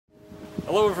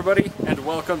Hello everybody, and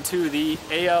welcome to the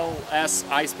ALS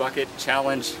Ice Bucket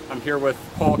Challenge. I'm here with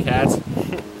Polecat,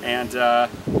 and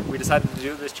we decided to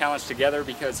do this challenge together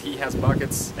because he has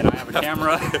buckets and I have a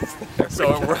camera,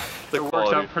 so it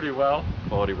works out pretty well.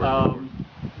 Quality work.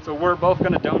 So we're both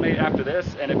going to donate after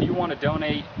this, and if you want to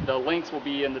donate, the links will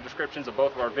be in the descriptions of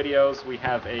both of our videos. We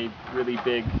have a really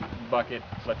big bucket,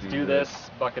 let's do this,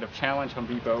 bucket of challenge. Home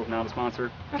Depot, not a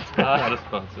sponsor. Not a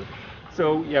sponsor.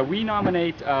 So yeah, we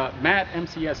nominate Matt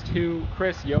MCS2,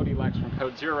 Chris Yodi Lex from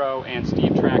Code Zero, and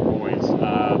Steve Trackboys.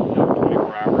 No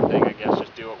 24-hour thing, I guess.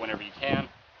 Just do it whenever you can.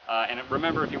 And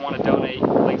remember, if you want to donate,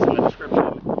 links in the description.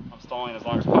 I'm stalling as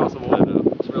long as possible. I know.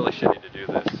 It's really shitty to do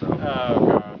this. So. Oh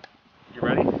god. You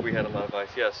ready? We had a lot of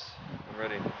ice. Yes, I'm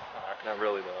ready. Not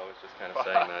really though. I was just kind of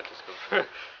saying that just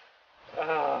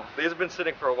because. These have been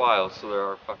sitting for a while, so they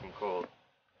are fucking cold.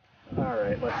 All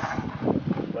right,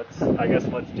 I guess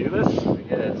let's do this. I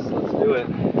guess let's do it.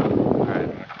 All right.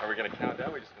 Are we gonna count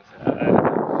down? We're just gonna say. All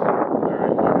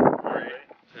right.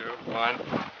 3, 2, 1.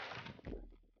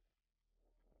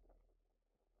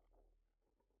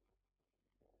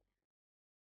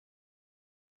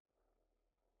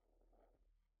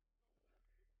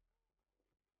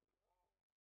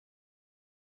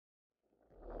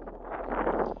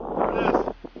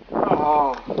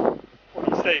 Oh, what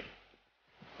do you say?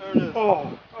 There it is.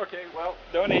 Oh, okay. Well,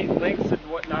 donate links and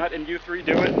whatnot, and you three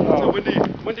do it. It's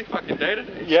a windy fucking day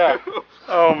today. Yeah.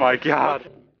 Oh my god.